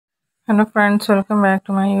Hello friends, welcome back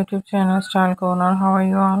to my YouTube channel Style Corner. How are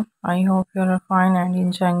you all? I hope you are fine and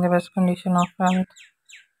enjoying the best condition of health.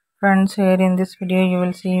 Friends, here in this video you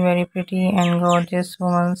will see very pretty and gorgeous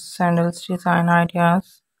women's sandals design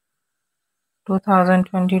ideas.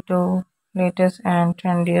 2022 latest and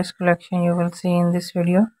trendiest collection you will see in this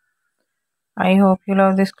video. I hope you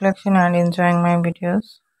love this collection and enjoying my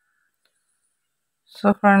videos.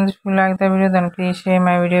 So friends, if you like the video then please share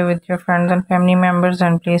my video with your friends and family members,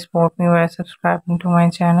 and please support me by subscribing to my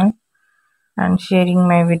channel and sharing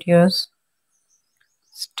my videos.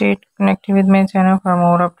 Stay connected with my channel for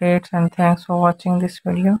more updates, and thanks for watching this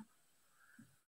video.